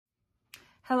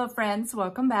Hello friends,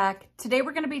 welcome back. Today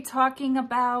we're going to be talking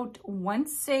about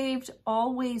once saved,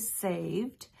 always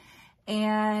saved,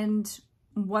 and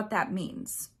what that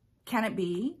means. Can it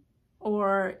be,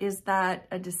 or is that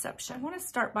a deception? I want to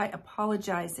start by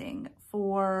apologizing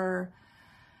for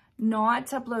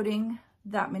not uploading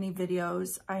that many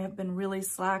videos. I have been really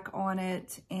slack on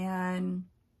it, and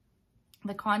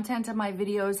the content of my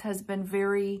videos has been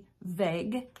very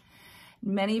vague.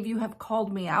 Many of you have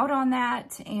called me out on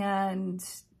that, and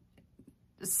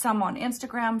some on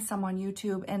Instagram, some on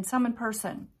YouTube, and some in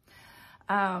person.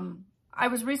 I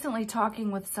was recently talking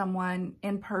with someone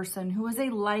in person who is a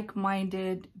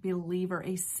like-minded believer,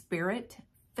 a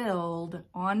spirit-filled,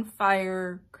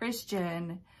 on-fire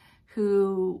Christian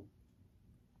who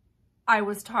I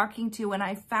was talking to, and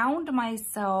I found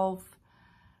myself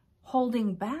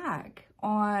holding back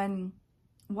on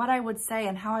what I would say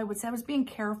and how I would say. I was being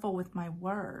careful with my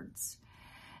words.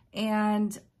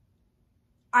 And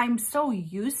I'm so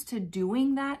used to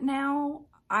doing that now,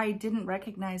 I didn't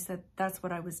recognize that that's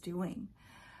what I was doing.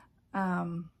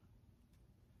 And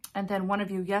then one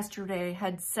of you yesterday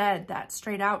had said that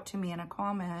straight out to me in a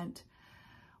comment.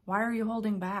 Why are you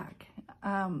holding back?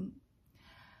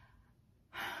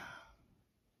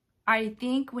 I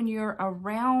think when you're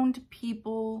around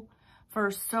people for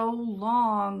so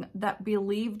long that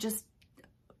believe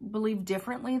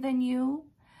differently than you,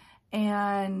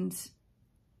 and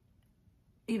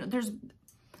you know, there's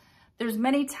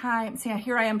many times, see,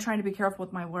 here I am trying to be careful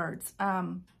with my words.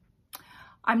 I'm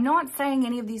not saying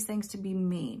any of these things to be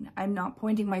mean. I'm not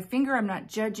pointing my finger. I'm not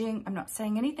judging. I'm not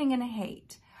saying anything in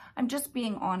hate. I'm just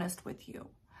being honest with you.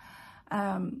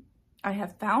 I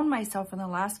have found myself in the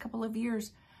last couple of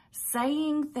years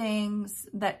saying things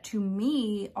that to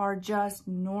me are just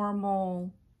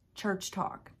normal church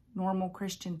talk, normal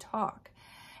Christian talk.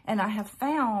 And I have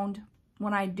found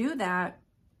when I do that,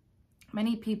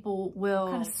 many people will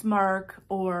kind of smirk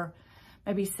or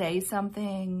maybe say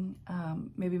something,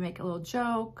 maybe make a little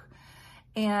joke.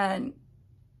 And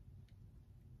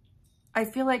I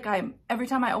feel like every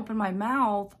time I open my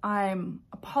mouth, I'm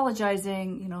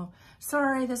apologizing, you know,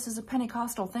 sorry, this is a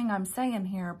Pentecostal thing I'm saying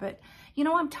here, but you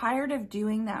know, I'm tired of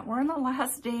doing that. We're in the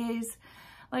last days.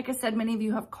 Like I said, many of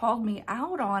you have called me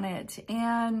out on it,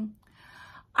 and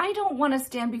I don't want to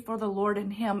stand before the Lord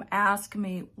and Him ask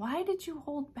me, why did you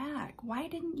hold back? Why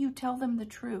didn't you tell them the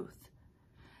truth?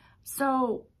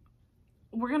 So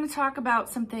we're going to talk about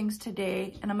some things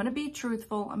today, and I'm going to be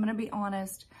truthful. I'm going to be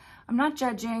honest. I'm not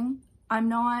judging. I'm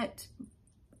not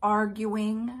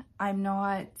arguing. I'm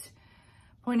not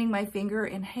pointing my finger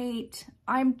in hate.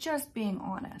 I'm just being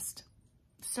honest.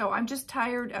 So I'm just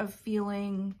tired of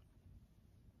feeling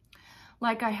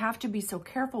like I have to be so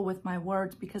careful with my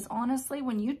words, because honestly,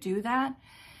 when you do that,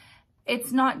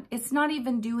 it's not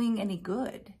even doing any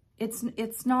good. It's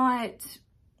not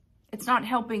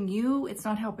helping you. It's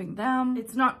not helping them.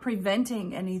 It's not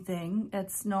preventing anything.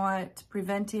 It's not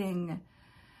preventing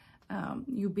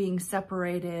you being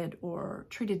separated or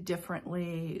treated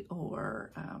differently,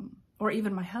 or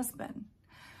even my husband.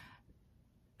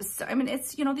 So, I mean,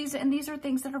 it's, you know, these are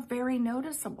things that are very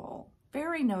noticeable,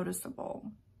 very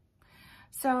noticeable.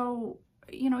 So,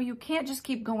 you know, you can't just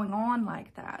keep going on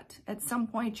like that. At some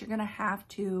point, you're going to have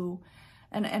to,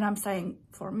 and I'm saying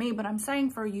for me, but I'm saying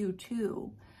for you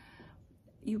too,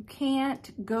 you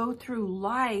can't go through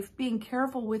life being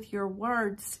careful with your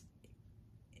words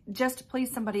just to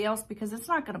please somebody else, because it's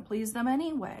not going to please them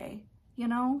anyway. You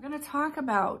know, we're going to talk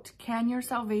about, can your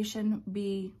salvation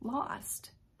be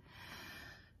lost?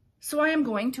 So I am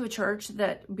going to a church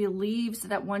that believes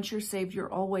that once you're saved,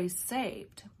 you're always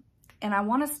saved. And I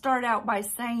want to start out by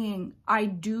saying, I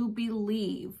do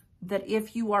believe that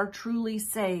if you are truly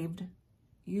saved,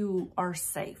 you are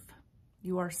safe.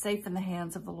 You are safe in the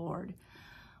hands of the Lord.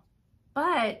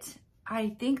 But I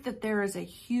think that there is a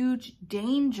huge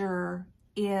danger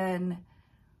in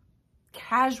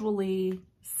casually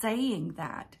saying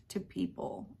that to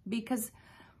people, because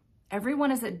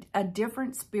everyone is a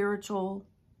different spiritual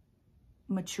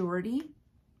maturity.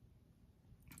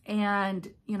 And,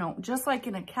 you know, just like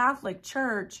in a Catholic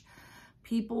church,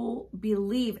 people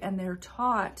believe and they're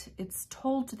taught, it's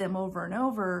told to them over and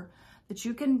over, that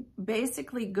you can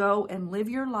basically go and live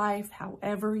your life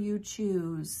however you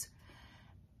choose,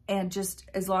 and just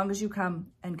as long as you come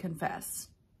and confess,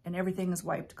 and everything is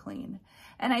wiped clean.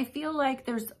 And I feel like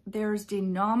there's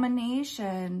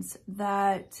denominations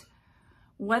that,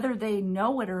 whether they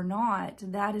know it or not,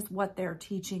 that is what they're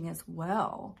teaching as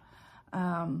well.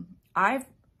 I've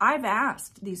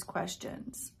asked these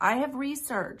questions. I have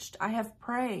researched. I have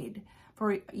prayed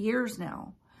for years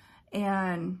now.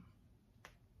 And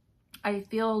I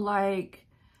feel like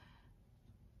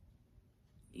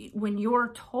when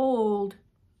you're told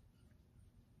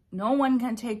no one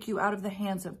can take you out of the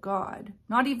hands of God,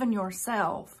 not even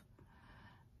yourself,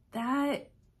 that,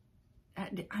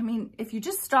 I mean, if you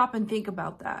just stop and think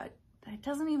about that, that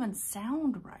doesn't even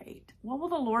sound right. What will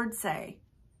the Lord say?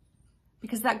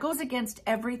 Because that goes against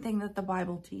everything that the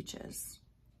Bible teaches.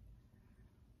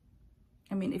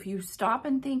 I mean, if you stop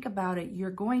and think about it,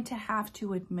 you're going to have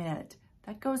to admit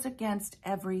that goes against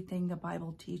everything the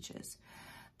Bible teaches.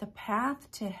 The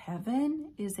path to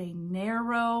heaven is a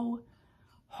narrow,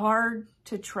 hard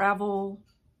to travel,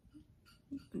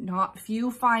 not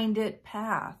few find it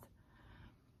path.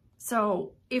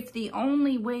 So if the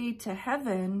only way to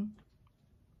heaven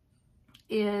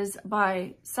is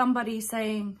by somebody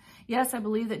saying, yes, I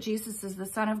believe that Jesus is the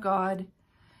Son of God,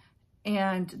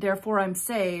 and therefore I'm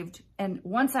saved, and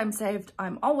once I'm saved,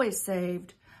 I'm always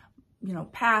saved, you know,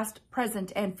 past,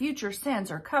 present, and future sins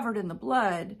are covered in the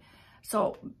blood.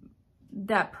 So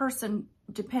that person,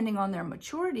 depending on their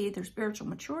maturity, their spiritual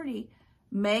maturity,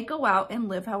 may go out and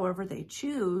live however they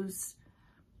choose,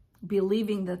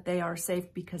 believing that they are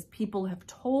safe because people have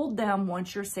told them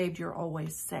once you're saved, you're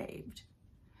always saved.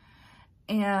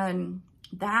 And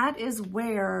that is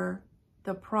where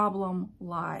the problem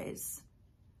lies.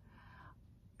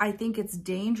 I think it's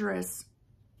dangerous,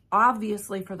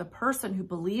 obviously, for the person who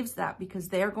believes that, because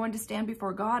they're going to stand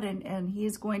before God and he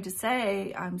is going to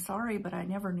say, I'm sorry, but I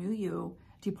never knew you.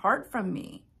 Depart from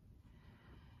me.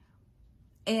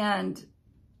 And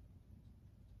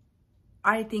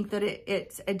I think that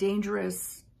it's a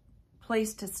dangerous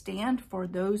place to stand for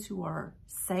those who are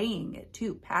saying it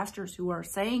too, pastors who are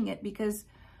saying it, because,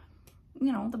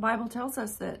 you know, the Bible tells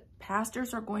us that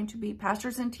pastors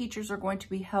and teachers are going to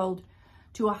be held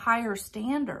to a higher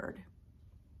standard.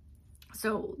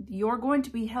 So you're going to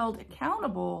be held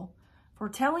accountable for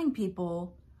telling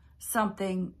people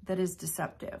something that is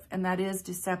deceptive, and that is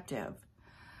deceptive.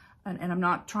 And I'm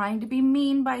not trying to be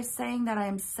mean by saying that. I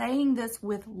am saying this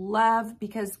with love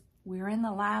because we're in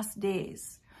the last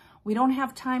days. We don't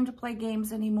have time to play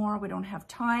games anymore. We don't have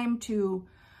time to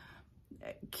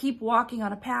keep walking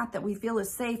on a path that we feel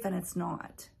is safe and it's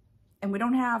not. And we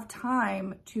don't have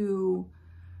time to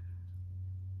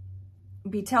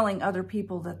be telling other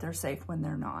people that they're safe when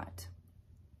they're not.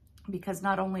 Because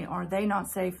not only are they not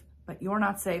safe, but you're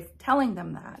not safe telling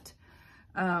them that.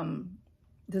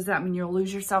 Does that mean you'll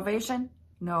lose your salvation?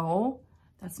 No,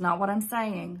 that's not what I'm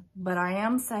saying. But I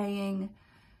am saying,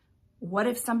 what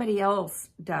if somebody else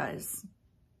does?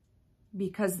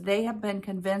 Because they have been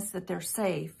convinced that they're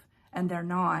safe and they're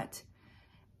not.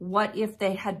 What if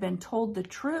they had been told the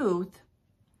truth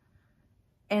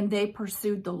and they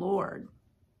pursued the Lord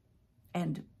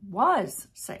and was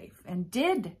safe and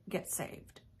did get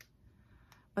saved?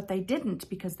 But they didn't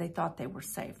because they thought they were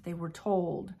safe. They were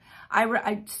told.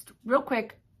 I just, real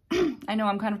quick, I know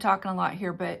I'm kind of talking a lot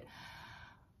here, but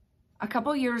a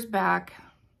couple years back,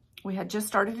 we had just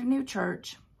started a new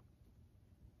church,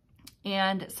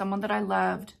 and someone that I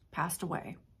loved passed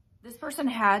away. This person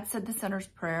had said the sinner's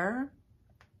prayer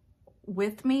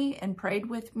with me and prayed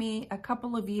with me a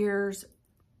couple of years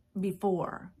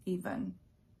before even.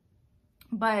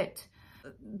 But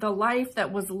the life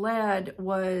that was led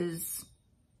was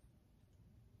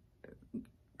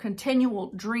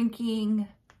continual drinking,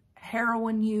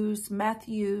 heroin use, meth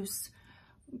use,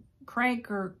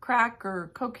 crank or crack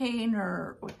or cocaine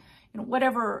or, you know,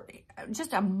 whatever,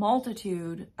 just a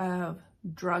multitude of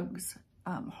drugs,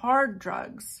 hard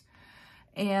drugs,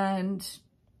 and,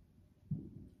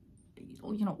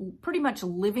 you know, pretty much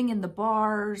living in the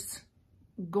bars,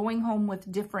 going home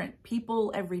with different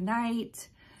people every night.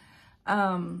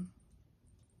 That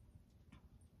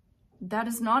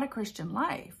is not a Christian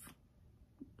life.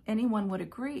 Anyone would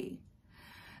agree.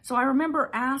 So I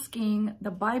remember asking the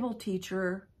Bible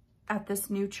teacher at this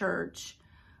new church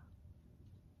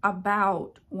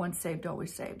about once saved,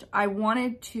 always saved. I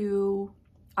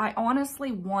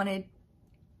honestly wanted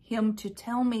him to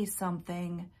tell me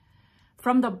something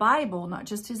from the Bible, not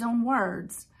just his own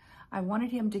words. I wanted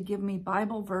him to give me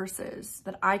Bible verses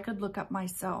that I could look up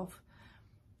myself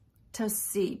to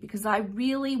see, because I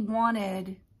really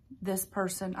wanted this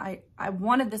person, I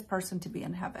wanted this person to be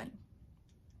in heaven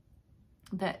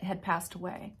that had passed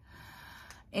away.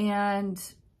 And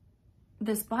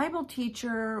this Bible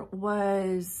teacher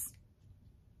was,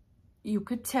 you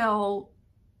could tell,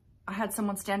 I had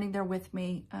someone standing there with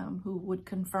me who would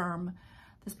confirm,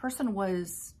 this person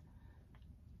was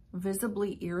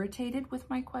visibly irritated with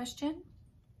my question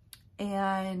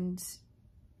and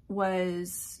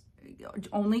was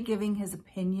only giving his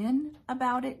opinion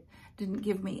about it, didn't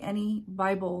give me any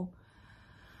Bible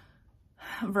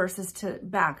verses to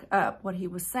back up what he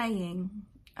was saying.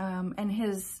 And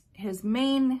his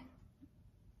main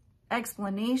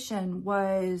explanation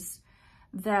was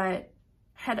that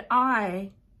had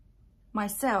I,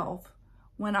 myself,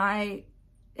 when I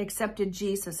accepted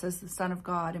Jesus as the Son of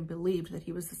God and believed that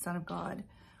he was the Son of God,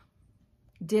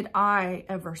 did I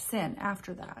ever sin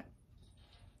after that?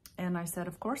 And I said,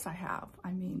 of course I have.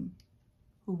 I mean,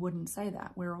 who wouldn't say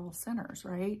that? We're all sinners,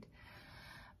 right?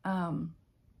 And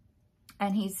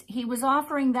he was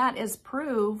offering that as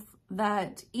proof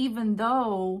that even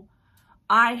though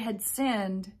I had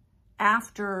sinned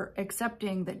after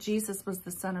accepting that Jesus was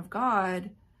the Son of God,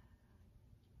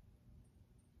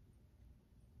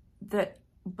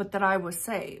 but that I was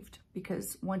saved,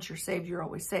 because once you're saved, you're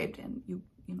always saved, and you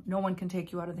know, no one can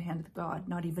take you out of the hand of God,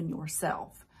 not even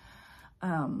yourself.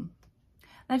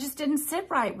 That just didn't sit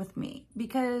right with me,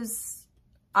 because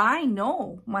I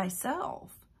know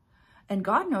myself, and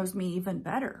God knows me even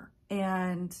better.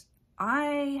 And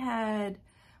I had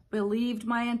believed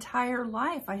my entire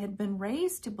life. I had been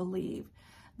raised to believe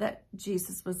that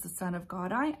Jesus was the Son of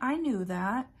God. I knew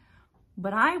that.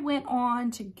 But I went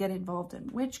on to get involved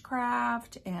in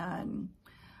witchcraft and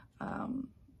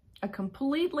a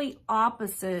completely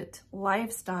opposite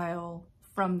lifestyle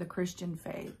from the Christian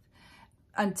faith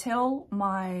until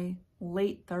my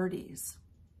late 30s.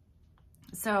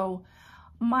 So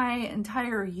my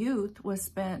entire youth was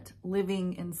spent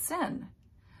living in sin,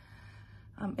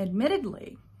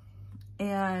 admittedly.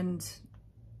 And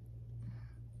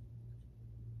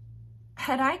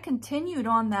had I continued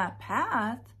on that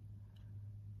path,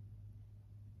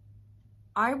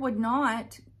 I would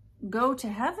not go to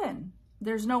heaven.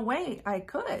 There's no way I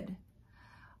could.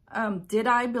 Did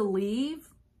I believe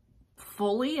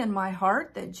fully in my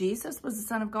heart that Jesus was the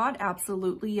Son of God?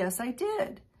 Absolutely, yes, I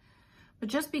did. But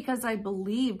just because I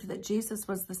believed that Jesus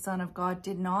was the Son of God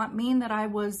did not mean that I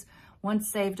was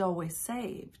once saved, always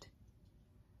saved.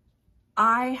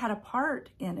 I had a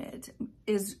part in it.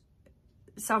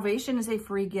 Salvation is a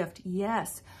free gift,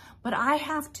 yes, but I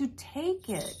have to take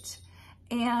it.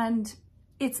 And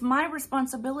it's my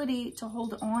responsibility to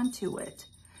hold on to it.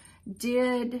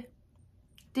 Did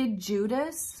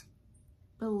Judas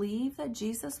believe that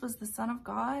Jesus was the Son of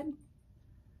God?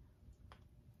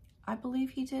 I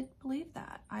believe he did believe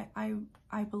that.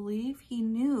 I believe he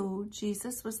knew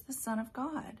Jesus was the Son of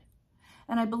God.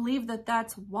 And I believe that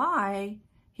that's why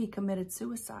he committed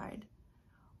suicide.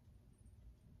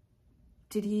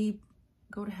 Did he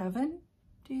go to heaven,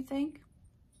 do you think?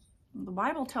 The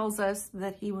Bible tells us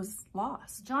that he was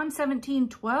lost. John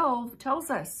 17:12 tells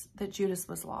us that Judas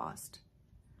was lost.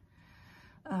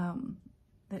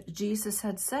 That Jesus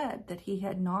had said that he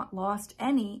had not lost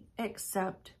any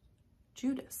except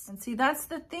Judas. And see, that's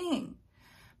the thing.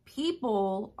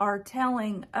 People are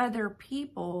telling other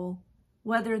people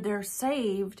whether they're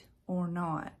saved or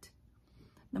not.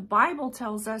 The Bible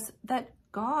tells us that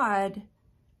God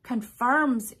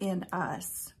confirms in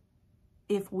us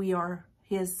if we are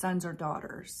his sons or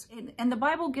daughters. And the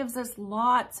Bible gives us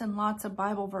lots and lots of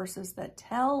Bible verses that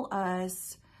tell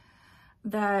us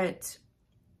that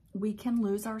we can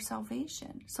lose our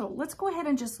salvation. So let's go ahead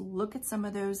and just look at some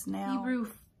of those now.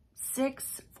 Hebrews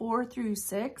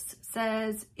 6:4-6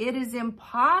 says, "It is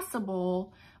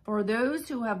impossible for those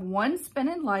who have once been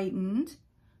enlightened,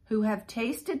 who have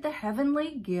tasted the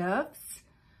heavenly gifts,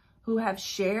 who have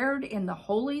shared in the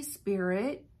Holy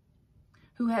Spirit,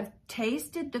 who have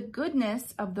tasted the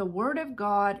goodness of the Word of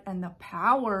God and the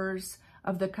powers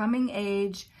of the coming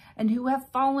age, and who have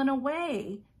fallen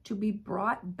away, to be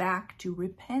brought back to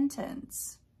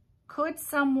repentance." Could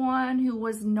someone who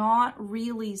was not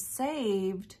really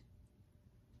saved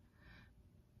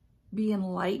be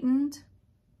enlightened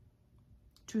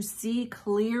to see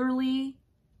clearly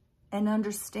and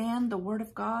understand the Word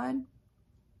of God?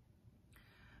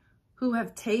 Who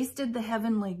have tasted the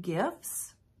heavenly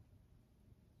gifts?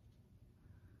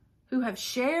 Who have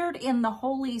shared in the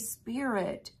Holy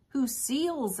Spirit, who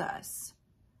seals us?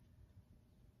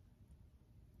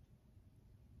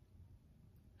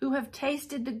 Who have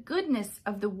tasted the goodness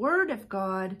of the Word of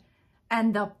God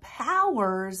and the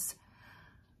powers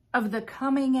of the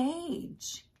coming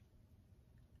age.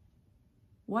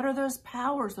 What are those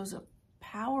powers? Those are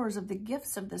powers of the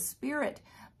gifts of the Spirit.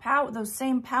 Those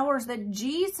same powers that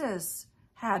Jesus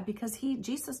had, because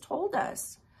Jesus told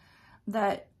us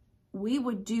that we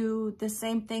would do the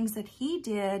same things that he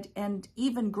did and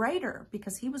even greater,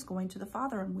 because he was going to the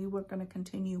Father and we were going to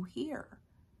continue here.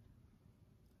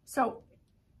 So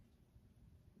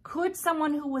could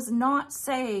someone who was not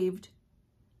saved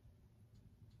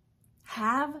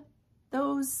have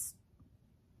those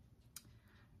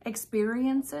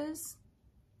experiences?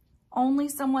 Only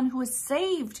someone who is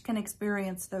saved can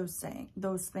experience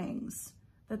those things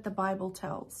that the Bible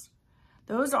tells.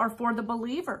 Those are for the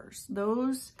believers,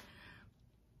 those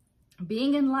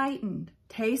being enlightened,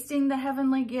 tasting the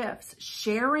heavenly gifts,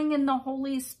 sharing in the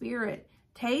Holy Spirit,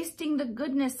 tasting the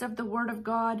goodness of the Word of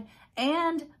God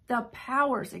and the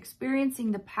powers,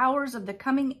 experiencing the powers of the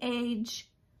coming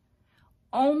age.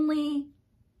 Only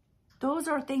those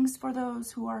are things for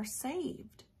those who are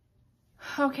saved.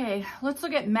 Okay, let's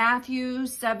look at Matthew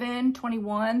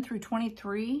 7:21 through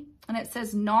 23. And it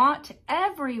says, "Not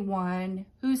everyone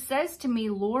who says to me,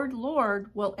 'Lord,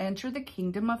 Lord,' will enter the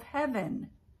kingdom of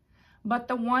heaven, but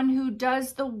the one who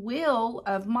does the will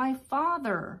of my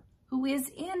Father who is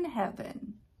in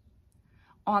heaven.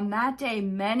 On that day,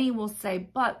 many will say,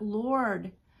 'But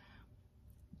Lord,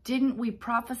 didn't we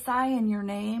prophesy in your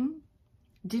name?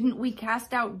 Didn't we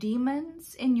cast out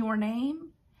demons in your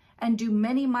name and do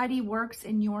many mighty works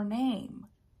in your name?'"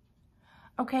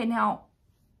 Okay, now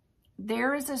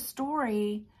there is a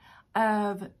story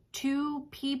of two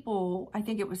people, I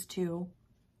think it was two,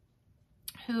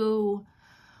 who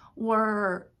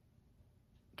were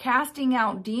casting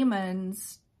out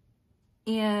demons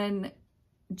in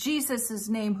Jesus's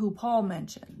name, who Paul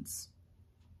mentions.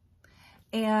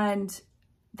 And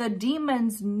the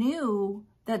demons knew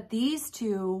that these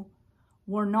two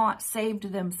were not saved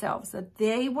themselves, that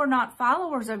they were not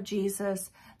followers of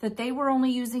Jesus, that they were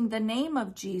only using the name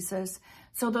of Jesus.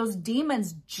 So those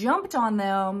demons jumped on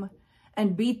them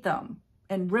and beat them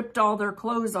and ripped all their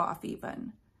clothes off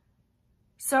even.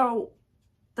 So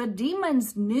the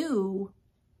demons knew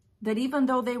that even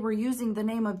though they were using the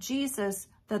name of Jesus,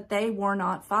 that they were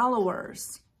not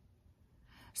followers.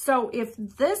 So if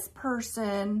this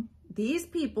person, these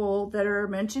people that are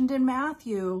mentioned in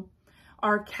Matthew,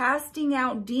 are casting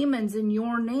out demons in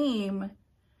your name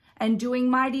and doing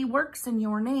mighty works in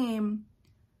your name,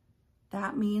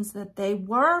 that means that they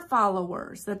were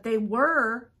followers, that they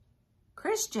were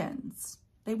Christians.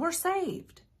 They were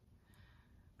saved.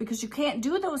 Because you can't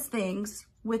do those things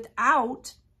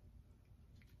without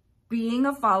being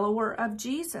a follower of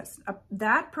Jesus.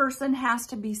 That person has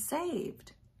to be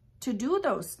saved to do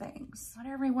those things. Not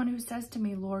everyone who says to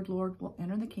me, "Lord, Lord," will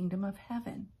enter the kingdom of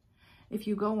heaven. If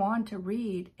you go on to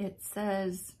read, it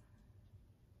says,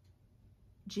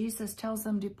 Jesus tells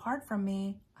them, "Depart from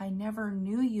me, I never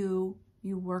knew you,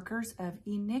 you workers of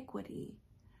iniquity."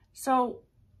 So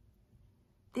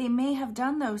they may have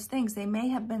done those things. They may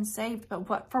have been saved,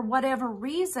 but for whatever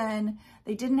reason,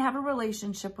 they didn't have a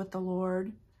relationship with the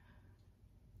Lord,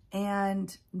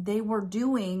 and they were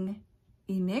doing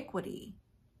iniquity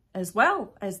as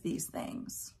well as these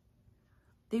things.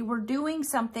 They were doing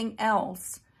something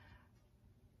else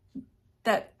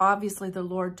that obviously the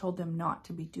Lord told them not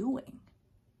to be doing.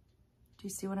 Do you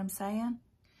see what I'm saying?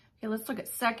 Okay, let's look at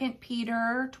 2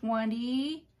 Peter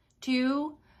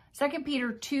 22. 2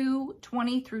 Peter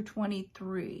 2:20 through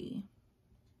 23.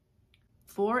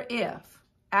 "For if,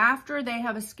 after they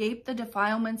have escaped the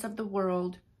defilements of the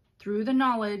world, through the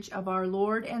knowledge of our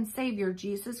Lord and Savior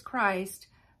Jesus Christ,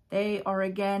 they are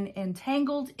again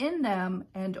entangled in them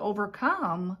and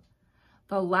overcome,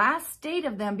 the last state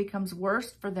of them becomes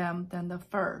worse for them than the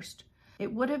first.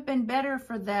 It would have been better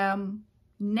for them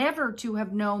never to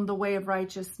have known the way of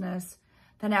righteousness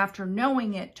than after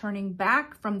knowing it, turning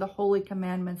back from the holy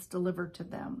commandments delivered to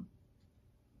them."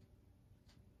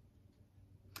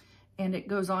 And it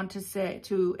goes on to say,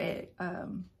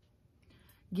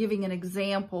 giving an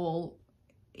example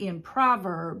in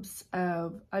Proverbs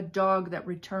of a dog that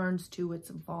returns to its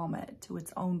vomit, to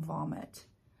its own vomit.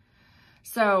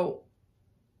 So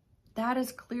that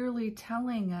is clearly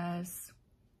telling us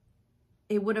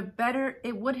it would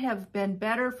have been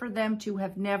better for them to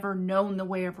have never known the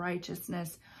way of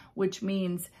righteousness, which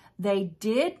means they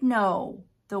did know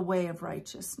the way of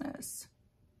righteousness.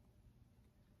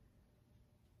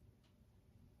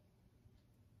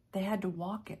 They had to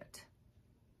walk it.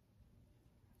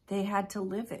 They had to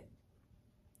live it.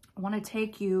 I want to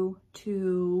take you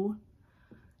to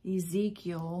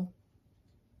Ezekiel,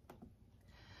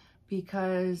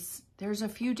 because there's a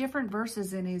few different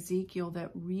verses in Ezekiel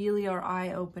that really are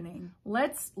eye-opening.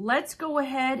 Let's go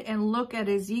ahead and look at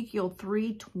Ezekiel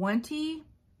 3:20.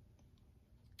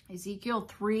 Ezekiel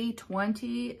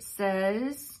 3:20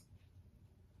 says,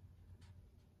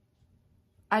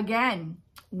 "Again,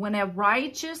 when a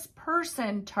righteous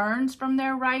person turns from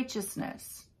their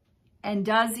righteousness and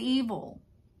does evil,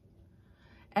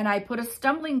 and I put a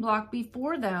stumbling block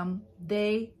before them,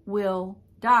 they will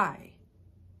die.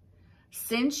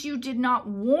 Since you did not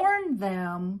warn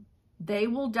them, they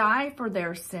will die for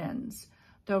their sins.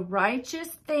 The righteous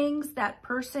things that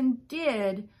person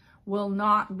did will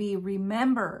not be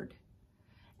remembered,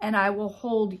 and I will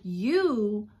hold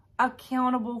you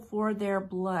accountable for their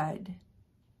blood.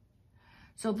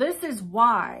 So this is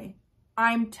why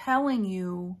I'm telling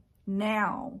you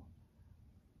now,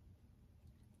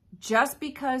 just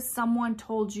because someone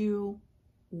told you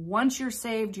once you're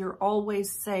saved, you're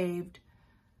always saved,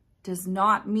 does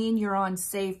not mean you're on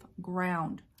safe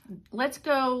ground. Let's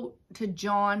go to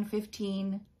John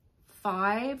 15,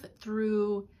 5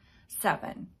 through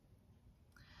 7.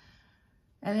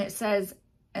 And it says,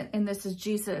 and this is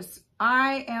Jesus,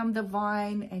 I am the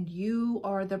vine and you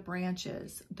are the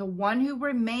branches. The one who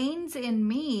remains in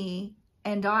me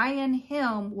and I in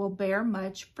him will bear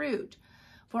much fruit.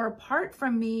 For apart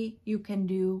from me, you can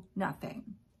do nothing.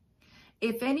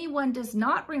 If anyone does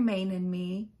not remain in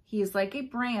me, he is like a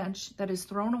branch that is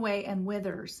thrown away and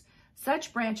withers.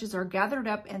 Such branches are gathered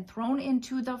up and thrown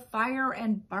into the fire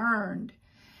and burned.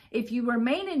 If you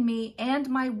remain in me and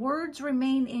my words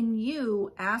remain in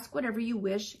you, ask whatever you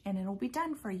wish and it'll be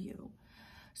done for you.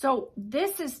 So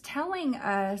this is telling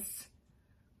us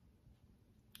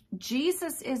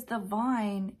Jesus is the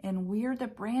vine and we're the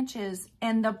branches,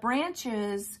 and the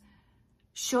branches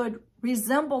should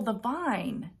resemble the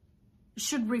vine,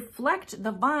 should reflect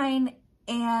the vine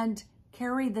and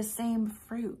carry the same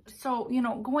fruit. So,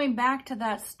 going back to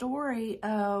that story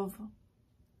of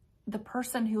the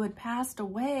person who had passed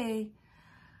away,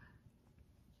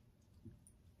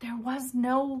 there was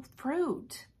no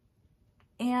fruit.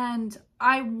 And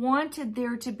I wanted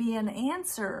there to be an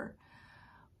answer,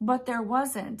 but there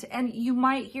wasn't. And you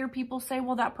might hear people say,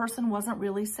 well, that person wasn't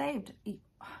really saved.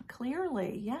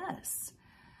 Clearly, yes.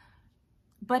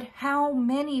 But how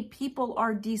many people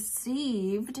are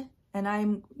deceived? And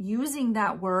I'm using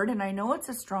that word, and I know it's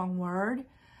a strong word,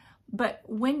 but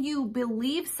when you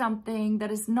believe something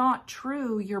that is not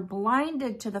true, you're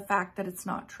blinded to the fact that it's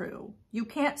not true. You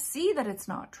can't see that it's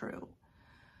not true.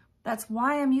 That's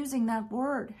why I'm using that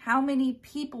word. How many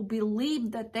people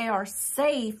believe that they are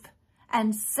safe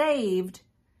and saved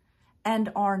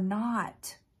and are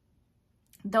not?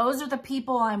 Those are the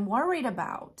people I'm worried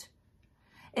about.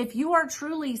 If you are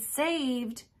truly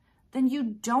saved, then you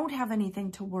don't have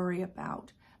anything to worry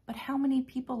about. But how many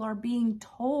people are being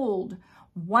told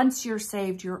once you're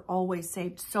saved, you're always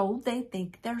saved? So they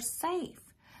think they're safe.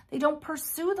 They don't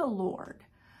pursue the Lord.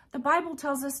 The Bible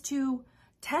tells us to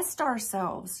test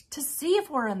ourselves to see if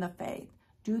we're in the faith.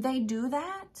 Do they do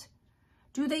that?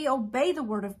 Do they obey the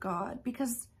word of God?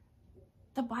 Because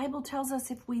the Bible tells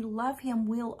us if we love him,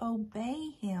 we'll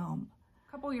obey him.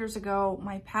 A couple years ago,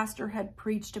 my pastor had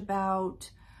preached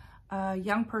about a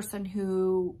young person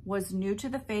who was new to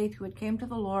the faith, who had came to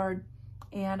the Lord.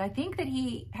 And I think that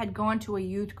he had gone to a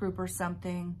youth group or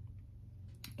something.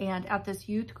 And at this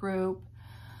youth group,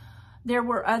 there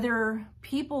were other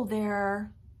people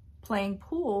there playing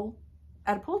pool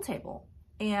at a pool table.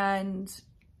 And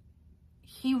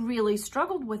he really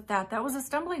struggled with that. That was a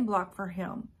stumbling block for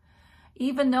him.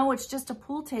 Even though it's just a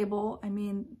pool table, I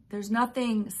mean, there's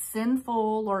nothing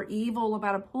sinful or evil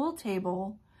about a pool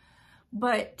table.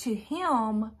 But to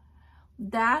him,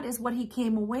 that is what he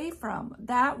came away from.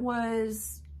 That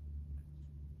was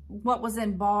what was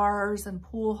in bars and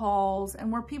pool halls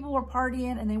and where people were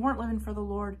partying and they weren't living for the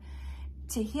Lord.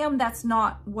 To him, that's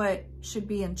not what should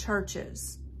be in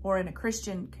churches or in a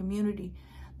Christian community.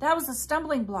 That was a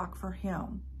stumbling block for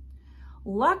him.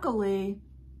 Luckily,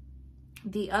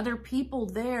 the other people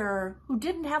there who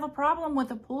didn't have a problem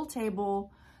with a pool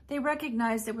table, they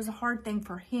recognized it was a hard thing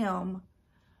for him.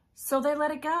 So they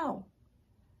let it go.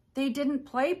 They didn't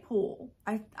play pool.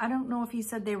 I don't know if he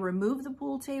said they removed the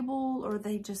pool table or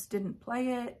they just didn't play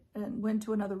it and went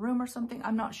to another room or something.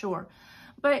 I'm not sure.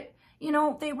 But,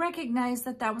 they recognized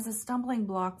that that was a stumbling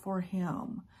block for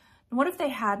him. And what if they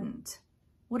hadn't?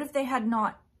 What if they had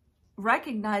not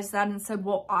recognized that and said,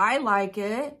 well, I like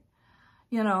it.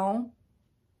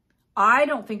 I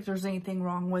don't think there's anything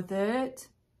wrong with it.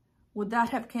 Would that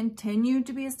have continued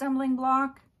to be a stumbling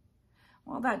block?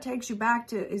 Well, that takes you back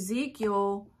to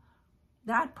Ezekiel.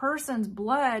 That person's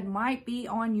blood might be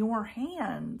on your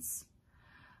hands.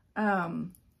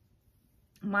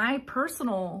 My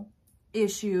personal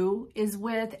issue is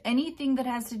with anything that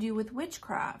has to do with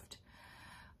witchcraft.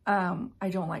 I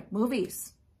don't like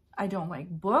movies. I don't like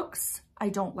books. I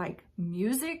don't like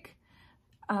music.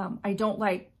 I don't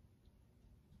like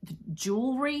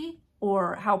jewelry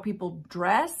or how people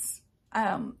dress.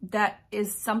 That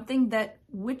is something that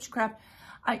witchcraft,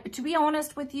 to be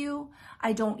honest with you,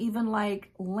 I don't even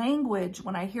like language.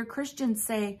 When I hear Christians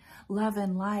say love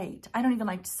and light, I don't even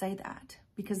like to say that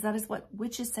because that is what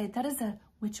witches say. That is a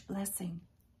witch blessing.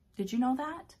 Did you know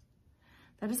that?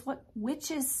 That is what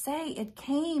witches say. It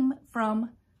came from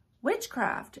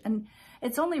witchcraft. And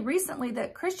it's only recently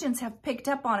that Christians have picked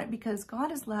up on it because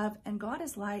God is love and God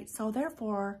is light. So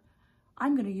therefore,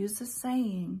 I'm going to use this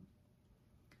saying.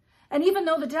 And even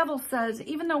though the devil says,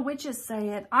 even though witches say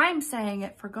it, I'm saying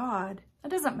it for God. It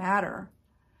doesn't matter.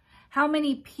 How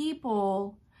many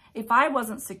people, if I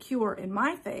wasn't secure in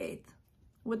my faith,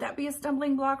 would that be a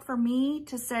stumbling block for me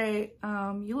to say,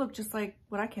 you look just like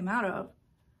what I came out of?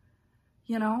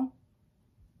 You know,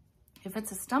 if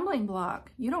it's a stumbling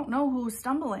block, you don't know who's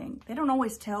stumbling. They don't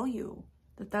always tell you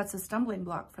that that's a stumbling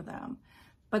block for them,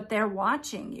 but they're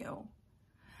watching you.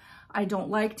 I don't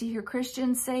like to hear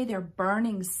Christians say they're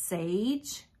burning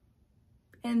sage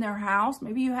in their house.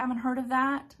 Maybe you haven't heard of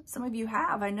that. Some of you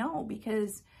have, I know,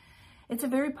 because it's a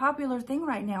very popular thing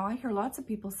right now. I hear lots of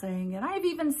people saying it. I've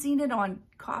even seen it on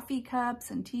coffee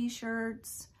cups and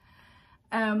t-shirts.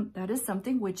 That is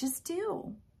something witches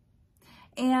do.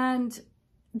 And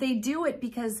they do it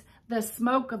because the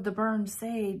smoke of the burned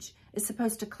sage is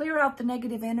supposed to clear out the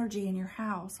negative energy in your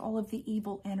house, all of the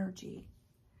evil energy.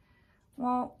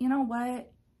 Well, you know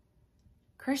what?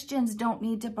 Christians don't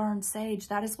need to burn sage.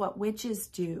 That is what witches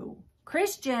do.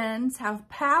 Christians have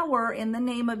power in the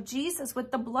name of Jesus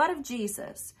with the blood of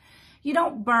Jesus. You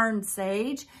don't burn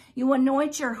sage. You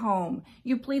anoint your home.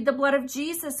 You plead the blood of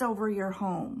Jesus over your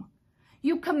home.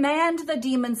 You command the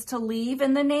demons to leave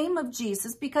in the name of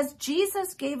Jesus because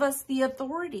Jesus gave us the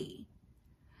authority.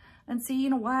 And see,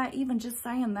 you know what? Even just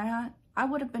saying that, I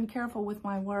would have been careful with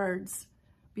my words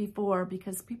before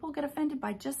because people get offended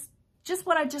by just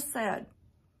what I just said.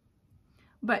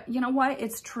 But you know what?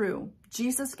 It's true.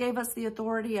 Jesus gave us the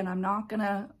authority, and I'm not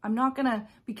gonna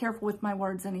be careful with my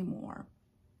words anymore.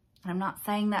 I'm not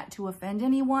saying that to offend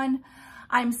anyone.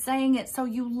 I'm saying it so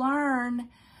you learn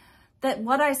that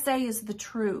what I say is the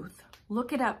truth.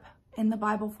 Look it up in the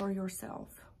Bible for yourself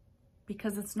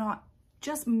because it's not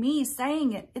just me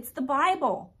saying it. It's the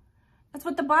Bible. That's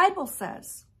what the Bible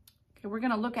says. Okay, we're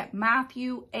going to look at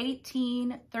Matthew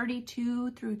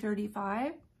 18:32 through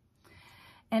 35.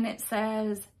 And it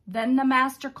says, "Then the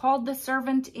master called the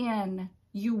servant in.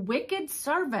 'You wicked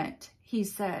servant,' he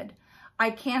said.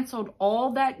 'I canceled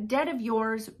all that debt of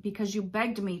yours because you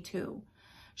begged me to.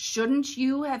 Shouldn't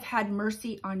you have had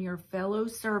mercy on your fellow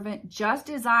servant just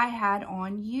as I had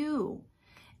on you?'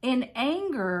 In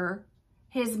anger,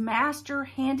 his master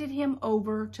handed him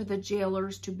over to the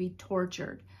jailers to be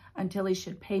tortured until he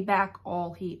should pay back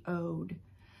all he owed.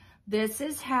 This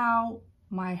is how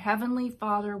my heavenly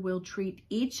Father will treat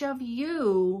each of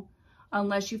you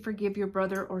unless you forgive your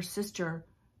brother or sister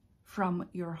from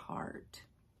your heart."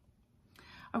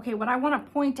 Okay, what I want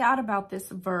to point out about this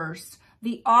verse,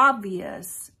 the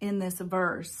obvious in this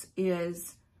verse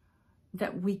is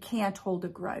that we can't hold a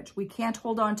grudge. We can't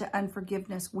hold on to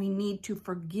unforgiveness. We need to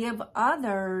forgive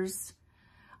others.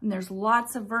 And there's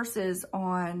lots of verses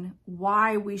on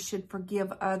why we should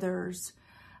forgive others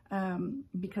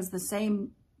because the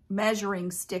same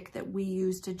measuring stick that we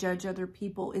use to judge other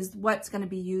people is what's going to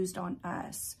be used on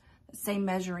us. The same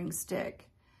measuring stick.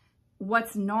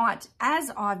 What's not as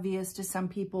obvious to some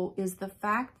people is the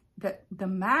fact that the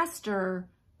master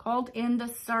called in the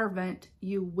servant,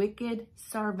 "You wicked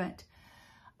servant."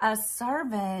 A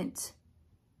servant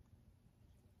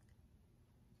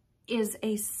is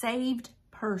a saved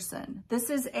person. This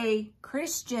is a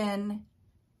Christian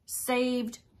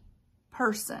saved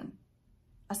person,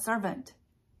 a servant.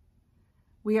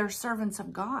 We are servants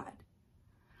of God,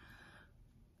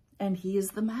 and he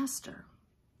is the master.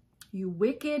 "You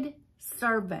wicked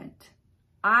servant,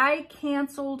 I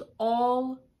canceled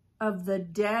all of the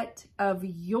debt of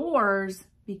yours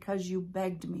because you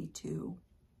begged me to."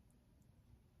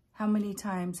 How many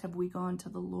times have we gone to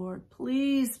the Lord,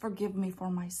 "Please forgive me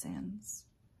for my sins"?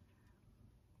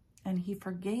 And he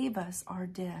forgave us our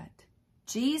debt.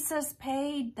 Jesus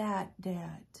paid that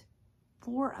debt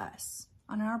for us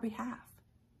on our behalf.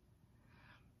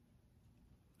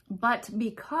 But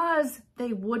because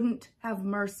they wouldn't have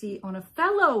mercy on a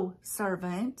fellow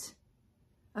servant,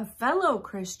 a fellow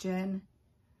Christian,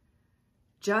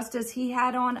 just as he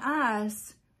had on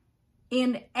us,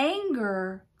 in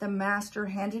anger, the master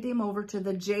handed him over to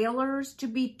the jailers to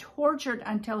be tortured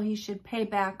until he should pay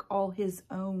back all his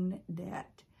own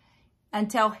debt.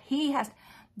 Until he has,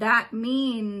 that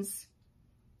means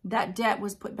that debt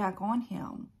was put back on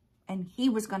him and he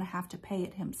was going to have to pay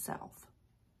it himself.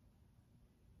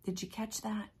 Did you catch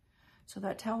that? So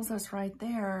that tells us right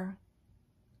there,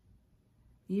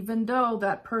 even though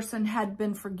that person had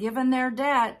been forgiven their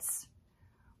debts,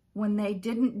 when they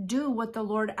didn't do what the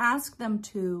Lord asked them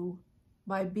to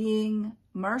by being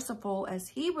merciful as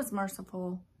he was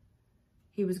merciful,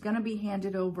 He was going to be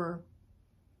handed over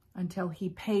until he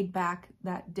paid back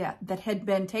that debt that had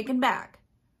been taken back.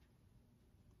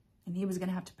 And he was going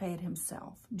to have to pay it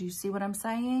himself. Do you see what I'm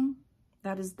saying?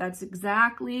 That's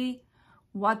exactly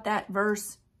what that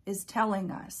verse is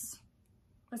telling us.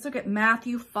 Let's look at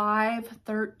Matthew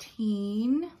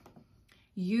 5:13.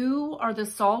 You are the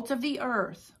salt of the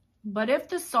earth, but if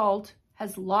the salt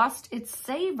has lost its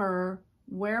savor,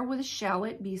 wherewith shall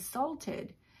it be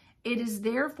salted? It is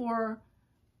therefore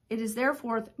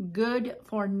good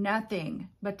for nothing,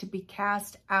 but to be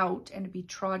cast out and to be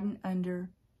trodden under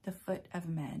the foot of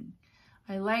men.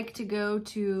 I like to go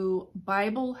to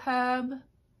Bible Hub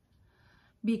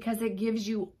because it gives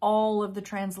you all of the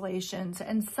translations.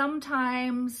 And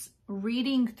sometimes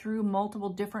reading through multiple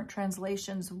different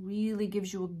translations really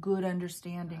gives you a good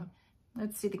understanding.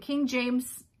 Let's see, the King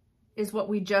James is what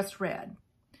we just read.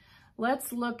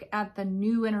 Let's look at the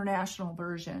New International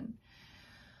Version.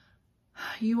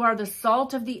 You are the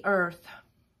salt of the earth,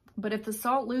 but if the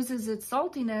salt loses its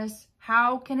saltiness,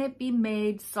 how can it be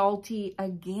made salty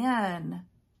again?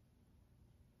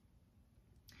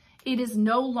 It is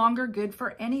no longer good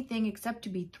for anything except to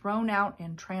be thrown out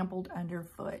and trampled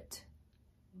underfoot.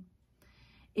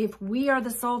 If we are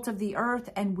the salt of the earth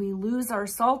and we lose our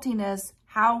saltiness,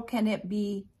 how can it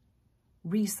be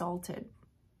resalted?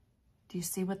 Do you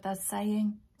see what that's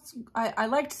saying?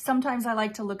 Sometimes I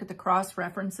like to look at the cross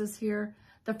references here.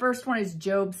 The first one is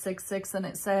Job 6:6, and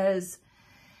it says,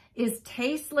 is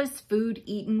tasteless food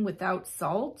eaten without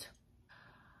salt?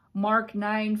 Mark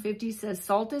 9:50 says,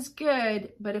 salt is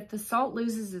good, but if the salt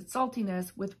loses its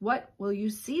saltiness, with what will you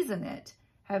season it?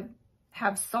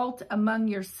 Have salt among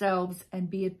yourselves and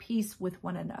be at peace with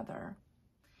one another.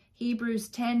 Hebrews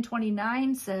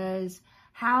 10:29 says,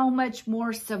 how much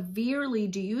more severely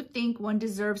do you think one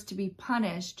deserves to be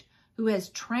punished who has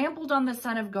trampled on the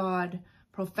Son of God,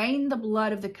 profaned the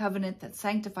blood of the covenant that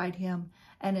sanctified him,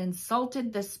 and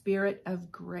insulted the Spirit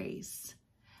of grace?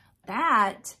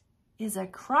 That is a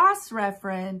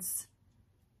cross-reference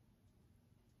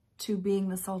to being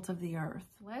the salt of the earth.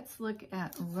 Let's look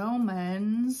at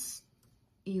Romans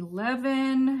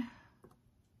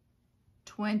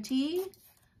 11:20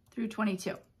 through 22.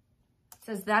 It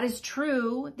says, that is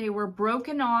true. They were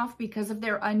broken off because of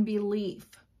their unbelief.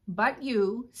 But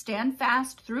you stand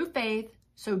fast through faith,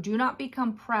 so do not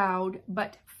become proud,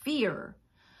 but fear.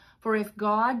 For if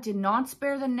God did not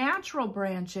spare the natural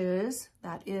branches,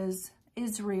 that is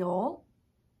Israel,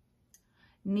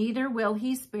 neither will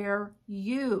he spare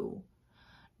you.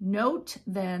 Note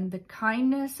then the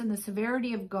kindness and the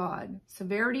severity of God,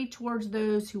 severity towards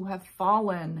those who have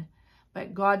fallen,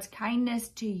 but God's kindness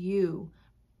to you,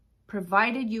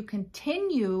 provided you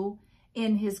continue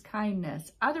in his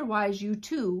kindness. Otherwise, you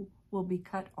too will be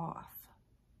cut off.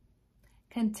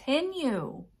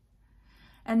 Continue.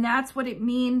 And that's what it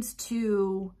means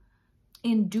to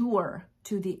endure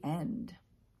to the end.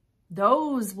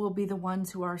 Those will be the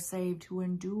ones who are saved, who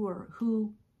endure,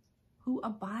 who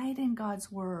abide in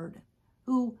God's word,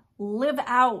 who live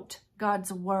out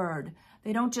God's word.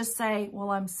 They don't just say,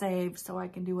 well, I'm saved, so I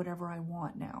can do whatever I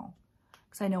want now,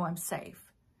 because I know I'm safe.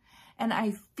 And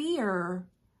I fear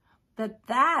that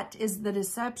that is the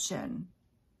deception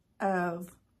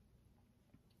of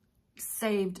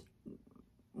saved,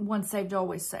 once saved,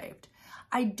 always saved.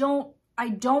 I don't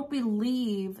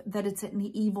believe that it's an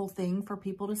evil thing for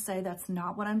people to say. That's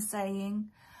not what I'm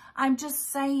saying. I'm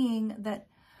just saying that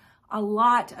a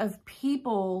lot of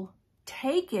people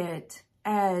take it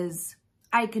as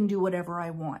I can do whatever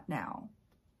I want now.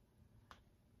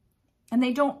 And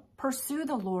they don't pursue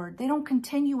the Lord. They don't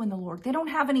continue in the Lord. They don't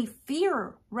have any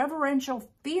fear, reverential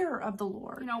fear of the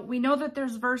Lord. You know, we know that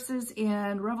there's verses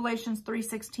in Revelations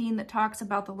 3:16 that talks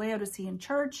about the Laodicean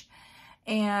church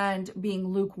and being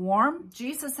lukewarm.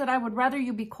 Jesus said, I would rather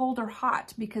you be cold or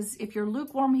hot, because if you're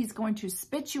lukewarm, he's going to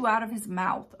spit you out of his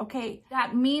mouth. Okay,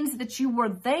 that means that you were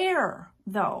there,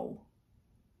 though.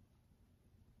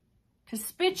 To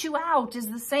spit you out is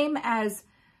the same as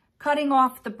cutting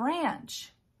off the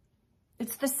branch.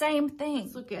 It's the same thing.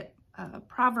 Let's look at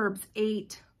Proverbs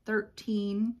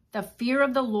 8:13. The fear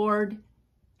of the Lord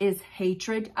is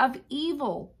hatred of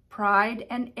evil, pride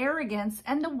and arrogance,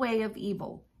 and the way of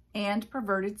evil, and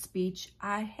perverted speech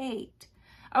I hate.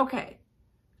 Okay.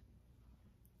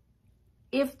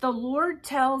 If the Lord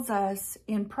tells us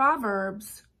in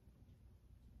Proverbs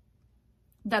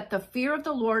that the fear of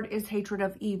the Lord is hatred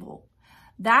of evil,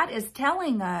 that is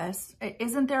telling us,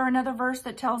 isn't there another verse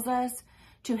that tells us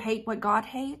to hate what God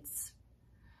hates?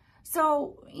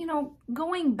 So, you know,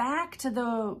 going back to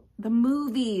the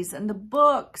movies and the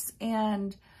books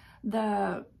and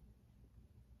the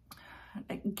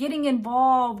getting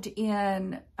involved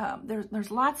in,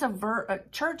 there's lots of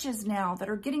churches now that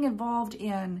are getting involved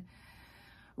in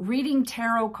reading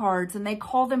tarot cards, and they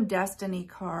call them destiny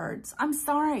cards. I'm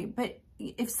sorry, but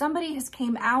if somebody has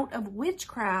came out of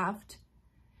witchcraft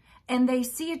and they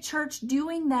see a church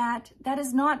doing that, that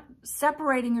is not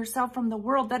separating yourself from the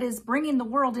world. That is bringing the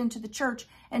world into the church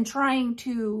and trying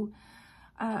to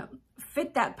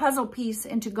fit that puzzle piece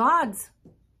into God's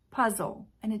puzzle,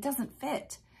 and it doesn't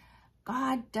fit.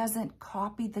 God doesn't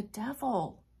copy the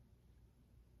devil.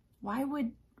 Why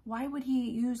would he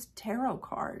use tarot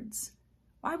cards?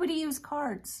 Why would he use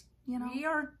cards? You know, we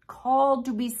are called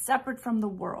to be separate from the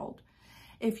world.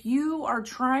 If you are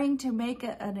trying to make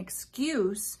an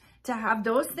excuse to have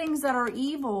those things that are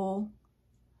evil,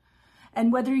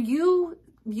 and whether you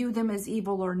view them as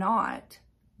evil or not,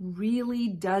 really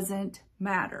doesn't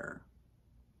matter.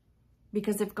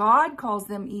 Because if God calls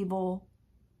them evil,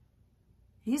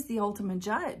 he's the ultimate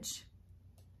judge.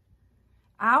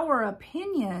 Our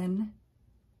opinion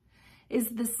is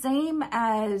the same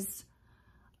as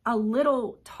a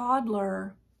little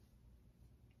toddler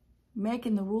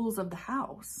making the rules of the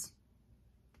house.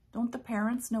 Don't the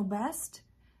parents know best?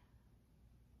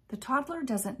 The toddler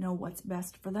doesn't know what's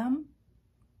best for them.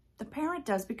 The parent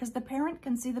does, because the parent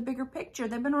can see the bigger picture.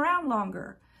 They've been around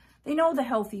longer. They know the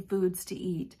healthy foods to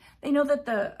eat. They know that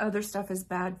the other stuff is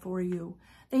bad for you.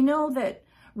 They know that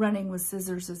running with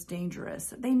scissors is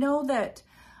dangerous. They know that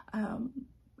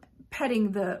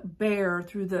petting the bear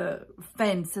through the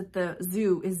fence at the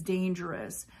zoo is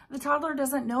dangerous. The toddler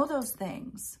doesn't know those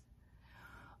things.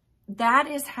 That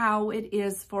is how it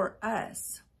is for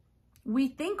us. We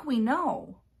think we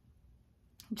know,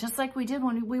 just like we did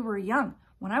when we were young.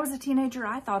 When I was a teenager,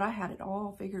 I thought I had it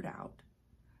all figured out.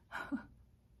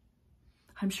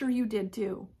 I'm sure you did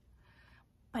too.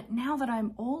 But now that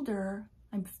I'm older,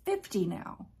 I'm 50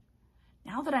 now.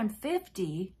 Now that I'm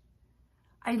 50,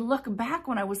 I look back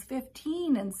when I was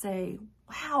 15 and say,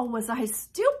 wow, was I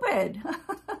stupid?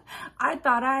 I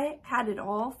thought I had it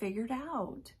all figured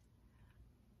out.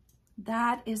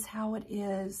 That is how it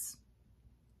is.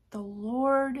 The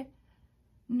Lord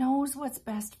knows what's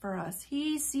best for us.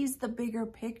 He sees the bigger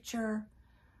picture.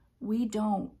 We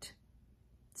don't.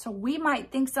 So we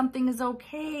might think something is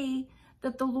okay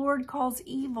that the Lord calls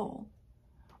evil.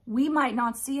 We might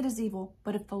not see it as evil,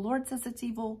 but if the Lord says it's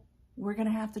evil, we're going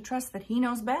to have to trust that he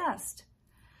knows best.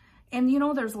 And you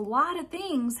know, there's a lot of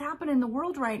things happening in the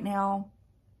world right now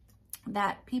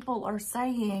that people are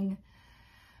saying,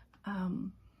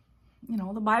 you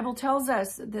know, the Bible tells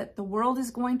us that the world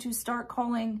is going to start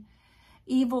calling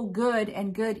evil good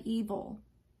and good evil.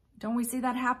 Don't we see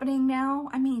that happening now?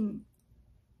 I mean,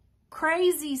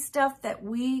 crazy stuff that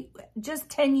we, just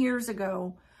 10 years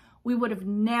ago, we would have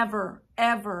never,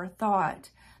 ever thought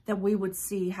that we would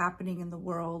see happening in the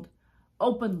world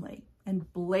openly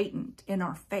and blatant in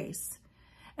our face.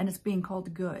 And it's being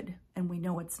called good, and we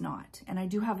know it's not. And I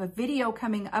do have a video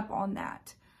coming up on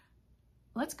that.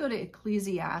 Let's go to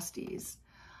Ecclesiastes.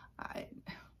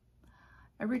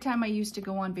 Every time I used to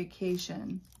go on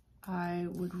vacation, I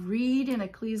would read in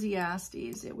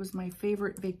Ecclesiastes. It was my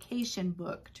favorite vacation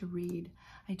book to read.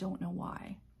 I don't know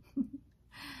why.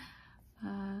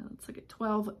 Let's look at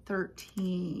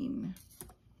 12:13.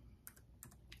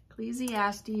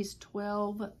 Ecclesiastes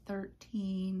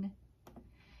 12:13.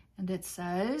 And it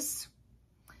says,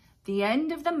 "The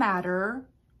end of the matter,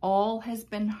 all has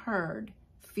been heard.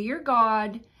 Fear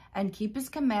God and keep his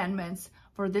commandments,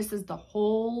 for this is the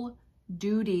whole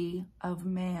duty of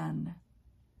man."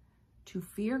 To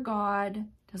fear God,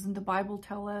 doesn't the Bible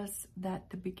tell us that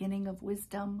the beginning of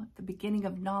wisdom, the beginning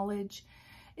of knowledge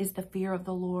is the fear of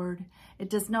the Lord? It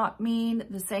does not mean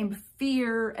the same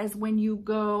fear as when you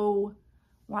go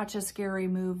watch a scary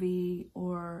movie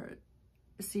or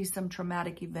see some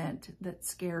traumatic event that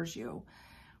scares you.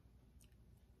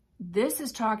 This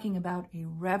is talking about a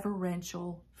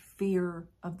reverential fear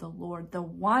of the Lord, the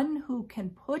one who can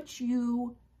put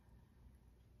you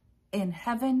in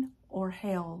heaven or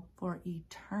hell for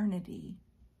eternity.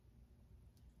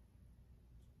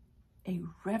 A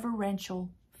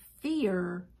reverential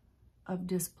fear of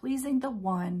displeasing the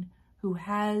one who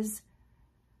has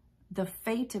the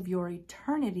fate of your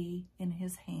eternity in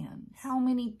his hands. How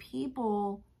many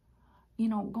people, you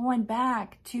know, going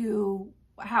back to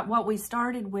what we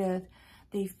started with,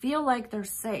 they feel like they're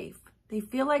safe. They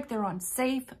feel like they're on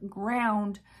safe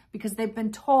ground because they've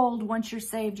been told once you're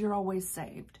saved, you're always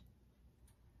saved.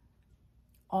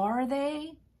 Are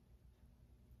they?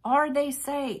 Are they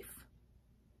safe?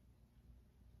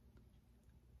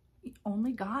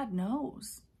 Only God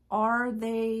knows. Are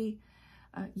they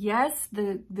Yes,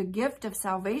 the gift of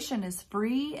salvation is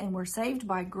free and we're saved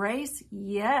by grace.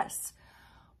 Yes,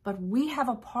 but we have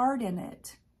a part in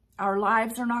it. Our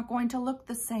lives are not going to look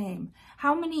the same.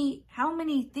 How many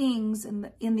things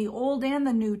in the Old and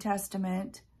the New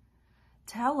Testament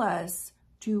tell us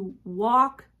to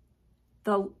walk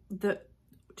the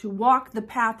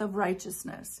path of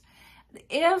righteousness?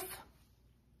 If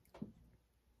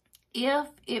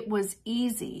it was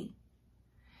easy,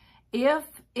 if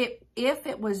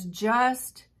it was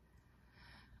just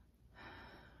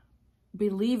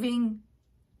believing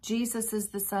Jesus is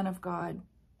the Son of God,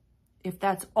 if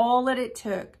that's all that it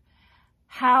took,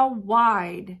 how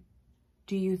wide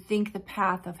do you think the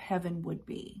path of heaven would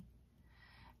be?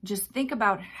 Just think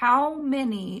about how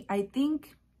many, I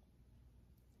think,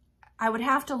 I would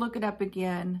have to look it up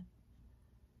again.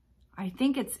 I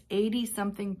think it's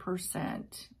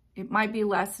 80-something%. It might be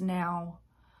less now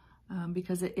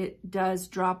because it does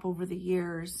drop over the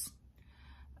years.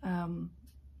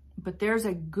 But there's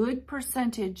a good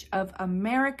percentage of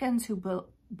Americans who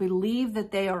believe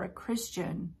that they are a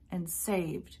Christian and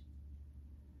saved.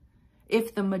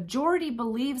 If the majority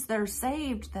believes they're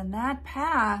saved, then that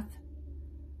path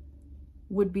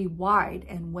would be wide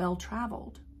and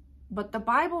well-traveled. But the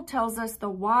Bible tells us the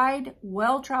wide,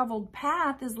 well-traveled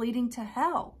path is leading to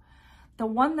hell. The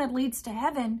one that leads to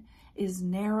heaven is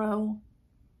narrow,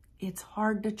 it's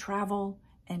hard to travel,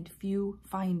 and few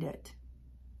find it.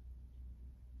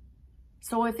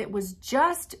 So if it was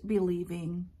just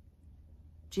believing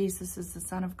Jesus is the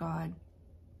Son of God,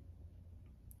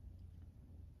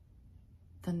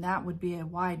 then that would be a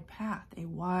wide path, a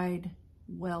wide,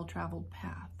 well-traveled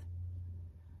path.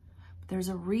 But there's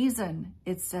a reason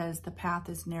it says the path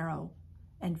is narrow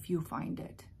and few find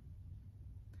it.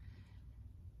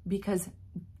 Because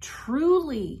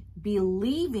truly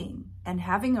believing and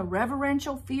having a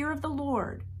reverential fear of the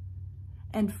Lord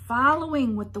and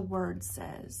following what the Word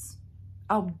says,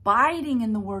 abiding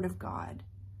in the Word of God,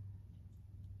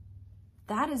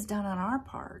 that is done on our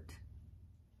part.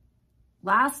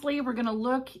 Lastly, we're going to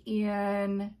look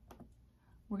in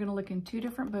two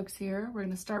different books here. We're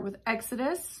going to start with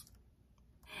Exodus.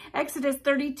 Exodus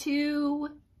 32,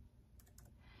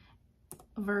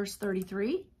 verse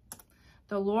 33.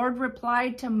 The Lord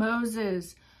replied to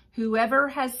Moses, "Whoever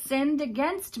has sinned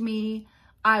against me,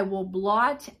 I will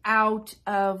blot out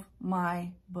of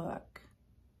my book."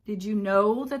 Did you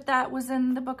know that that was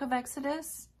in the book of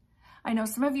Exodus? I know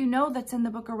some of you know that's in the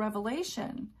book of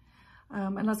Revelation.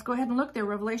 And let's go ahead and look there.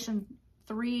 Revelation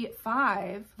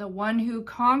 3:5. The one who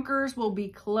conquers will be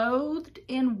clothed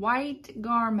in white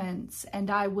garments, and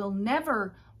I will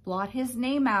never blot his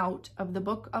name out of the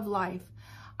book of life.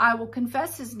 I will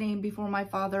confess his name before my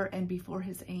Father and before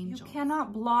his angels. You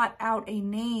cannot blot out a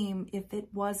name if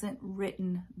it wasn't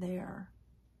written there.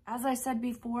 As I said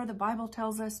before, the Bible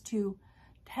tells us to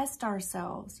test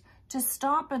ourselves, to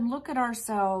stop and look at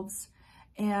ourselves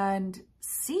and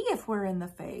see if we're in the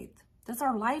faith. Does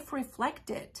our life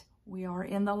reflect it? We are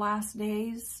in the last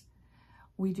days.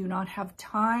 We do not have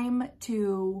time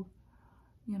to,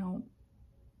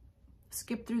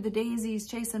 skip through the daisies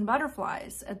chasing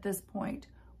butterflies at this point.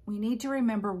 We need to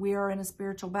remember we are in a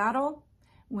spiritual battle.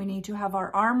 We need to have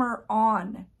our armor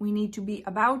on. We need to be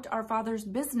about our Father's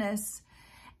business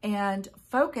and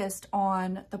focused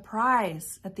on the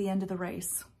prize at the end of the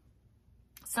race.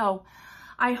 So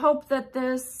I hope that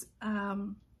this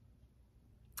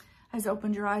has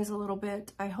opened your eyes a little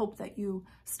bit. I hope that you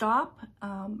stop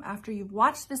after you've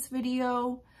watched this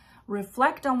video,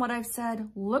 reflect on what I've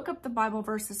said, look up the Bible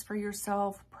verses for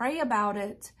yourself, pray about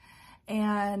it,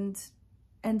 and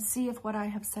see if what I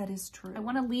have said is true. I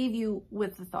want to leave you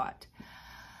with the thought.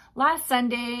 Last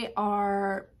Sunday,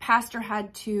 our pastor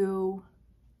had to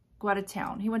go out of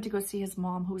town. He went to go see his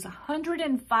mom, who was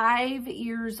 105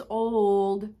 years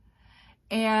old,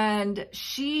 and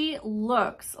she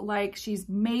looks like she's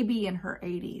maybe in her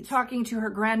 80s. Talking to her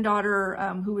granddaughter,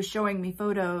 who was showing me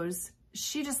photos,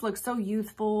 she just looks so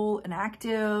youthful and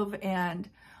active, and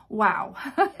wow.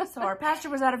 So our pastor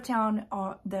was out of town.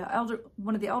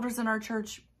 One of the elders in our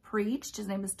church preached. His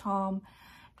name is Tom,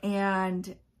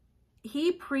 and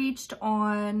he preached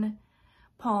on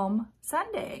Palm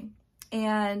Sunday.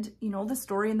 And, the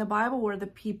story in the Bible where the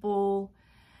people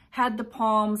had the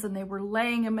palms and they were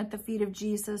laying them at the feet of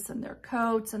Jesus in their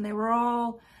coats, and they were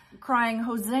all crying,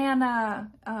 Hosanna,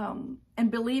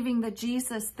 and believing that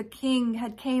Jesus, the King,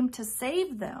 had came to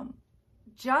save them.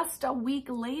 Just a week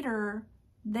later,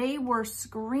 they were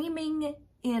screaming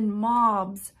in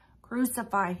mobs,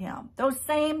 crucify him. Those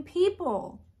same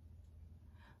people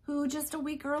who just a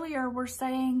week earlier were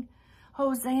saying,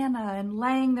 Hosanna, and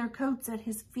laying their coats at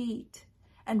his feet.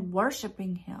 and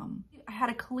worshiping him. I had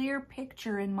a clear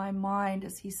picture in my mind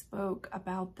as he spoke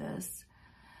about this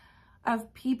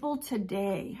of people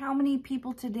today. How many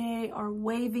people today are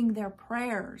waving their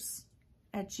prayers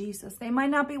at Jesus? They might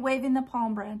not be waving the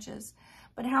palm branches,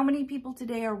 but how many people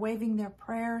today are waving their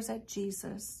prayers at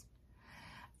Jesus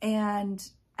and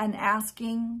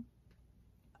asking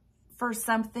for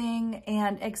something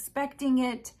and expecting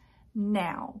it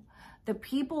now? The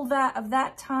people of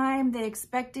that time, they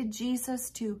expected Jesus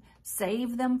to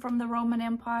save them from the Roman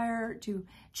Empire, to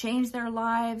change their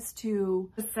lives,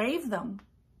 to save them.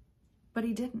 But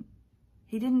he didn't.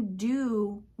 He didn't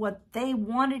do what they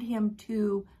wanted him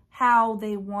to, how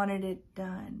they wanted it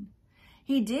done.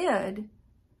 He did,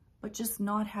 but just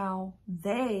not how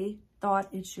they thought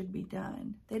it should be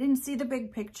done. They didn't see the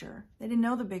big picture. They didn't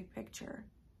know the big picture.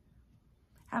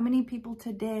 How many people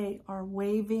today are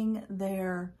waving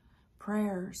their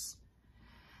prayers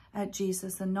at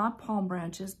Jesus, and not palm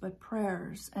branches, but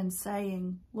prayers, and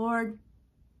saying, Lord,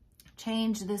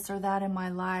 change this or that in my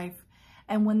life.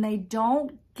 And when they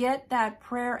don't get that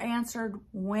prayer answered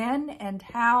when and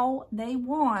how they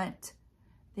want,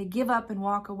 they give up and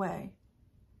walk away.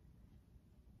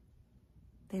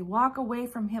 They walk away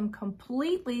from him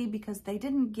completely because they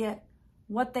didn't get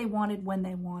what they wanted when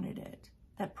they wanted it,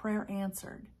 that prayer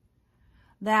answered.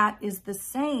 That is the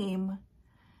same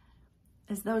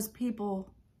as those people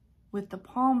with the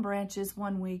palm branches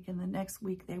one week, and the next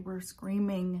week they were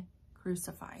screaming,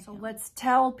 crucify him. So let's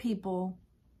tell people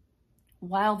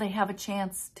while they have a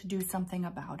chance to do something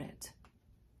about it.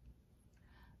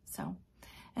 So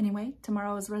anyway,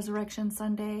 tomorrow is Resurrection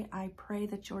Sunday. I pray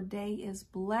that your day is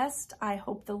blessed. I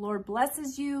hope the Lord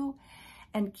blesses you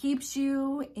and keeps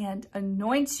you and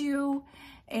anoints you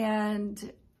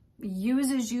and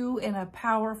uses you in a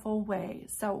powerful way.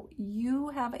 So you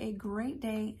have a great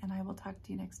day, and I will talk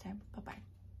to you next time. Bye-bye.